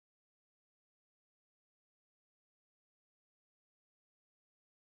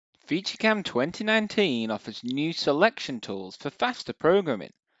FeatureCAM 2019 offers new selection tools for faster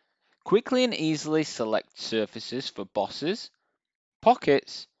programming. Quickly and easily select surfaces for bosses,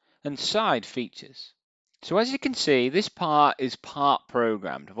 pockets, and side features. So as you can see, this part is part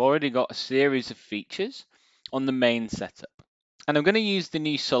programmed. I've already got a series of features on the main setup. And I'm going to use the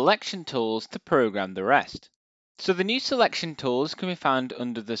new selection tools to program the rest. So the new selection tools can be found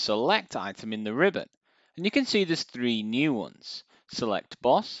under the Select item in the ribbon. And you can see there's three new ones. Select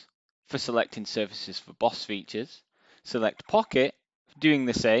Boss, for selecting surfaces for boss features. Select Pocket, doing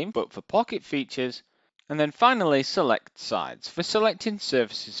the same but for pocket features. And then finally Select Sides, for selecting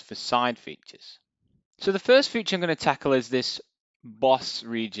surfaces for side features. So the first feature I'm going to tackle is this Boss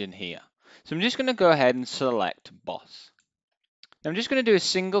region here. So I'm just going to go ahead and select Boss. I'm just going to do a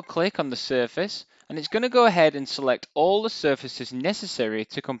single click on the surface, and it's going to go ahead and select all the surfaces necessary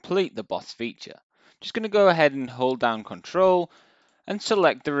to complete the boss feature. I'm just going to go ahead and hold down Control and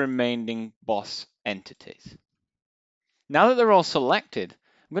select the remaining boss entities. Now that they're all selected,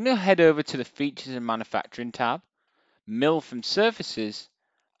 I'm going to head over to the Features and Manufacturing tab, Mill from Surfaces,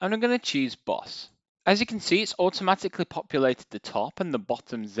 and I'm going to choose Boss. As you can see, it's automatically populated the top and the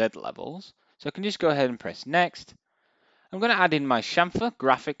bottom Z levels, so I can just go ahead and press Next. I'm going to add in my chamfer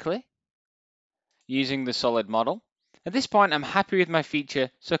graphically using the solid model. At this point, I'm happy with my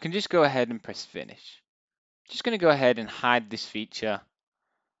feature, so I can just go ahead and press Finish. Just going to go ahead and hide this feature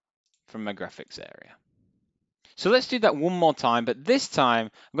from my graphics area. So let's do that one more time, but this time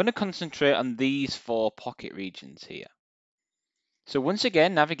I'm going to concentrate on these four pocket regions here. So once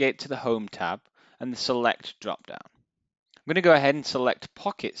again, navigate to the Home tab and the Select dropdown. I'm going to go ahead and select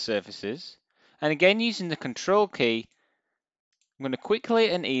Pocket Surfaces, and again using the Control key, I'm going to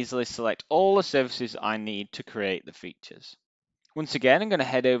quickly and easily select all the surfaces I need to create the features. Once again, I'm going to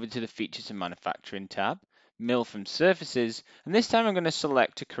head over to the Features and Manufacturing tab, Mill from Surfaces, and this time I'm going to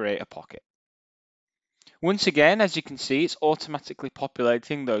select to create a pocket. Once again, as you can see, it's automatically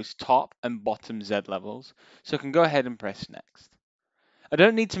populating those top and bottom Z levels, so I can go ahead and press Next. I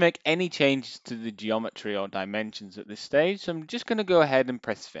don't need to make any changes to the geometry or dimensions at this stage, so I'm just going to go ahead and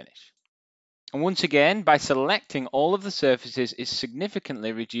press Finish. And once again, by selecting all of the surfaces, it's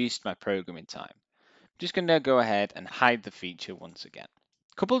significantly reduced my programming time. I'm just going to go ahead and hide the feature once again.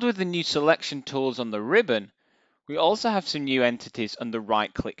 Coupled with the new selection tools on the ribbon, we also have some new entities on the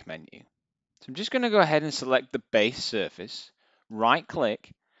right-click menu. So I'm just going to go ahead and select the base surface,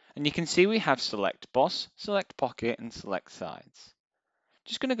 right-click, and you can see we have Select Boss, Select Pocket, and Select Sides.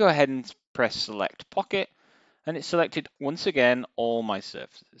 Just going to go ahead and press Select Pocket, and it's selected once again all my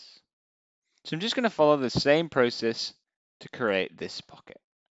surfaces. So I'm just going to follow the same process to create this pocket.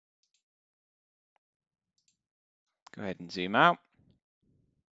 Go ahead and zoom out.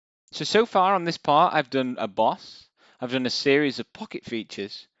 So far on this part, I've done a boss, I've done a series of pocket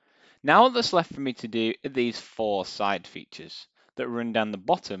features. Now all that's left for me to do are these four side features that run down the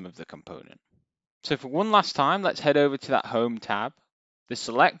bottom of the component. So for one last time, let's head over to that Home tab, the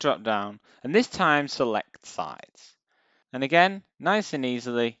Select drop-down, and this time select Sides. And again, nice and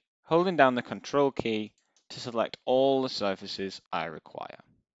easily, holding down the Control key to select all the surfaces I require.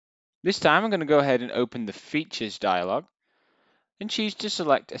 This time I'm going to go ahead and open the Features dialog and choose to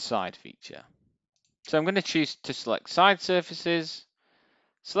select a side feature. So I'm going to choose to select side surfaces,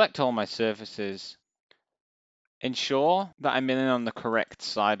 select all my surfaces, ensure that I'm milling on the correct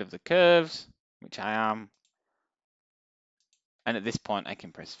side of the curves, which I am, and at this point I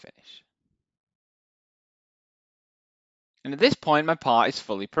can press Finish. And at this point my part is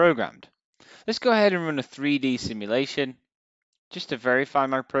fully programmed. Let's go ahead and run a 3D simulation just to verify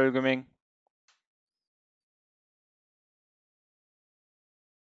my programming.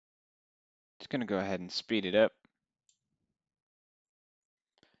 Just going to go ahead and speed it up.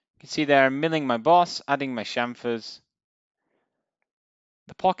 You can see there I'm milling my boss, adding my chamfers,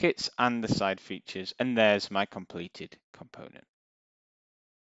 the pockets and the side features, and there's my completed component.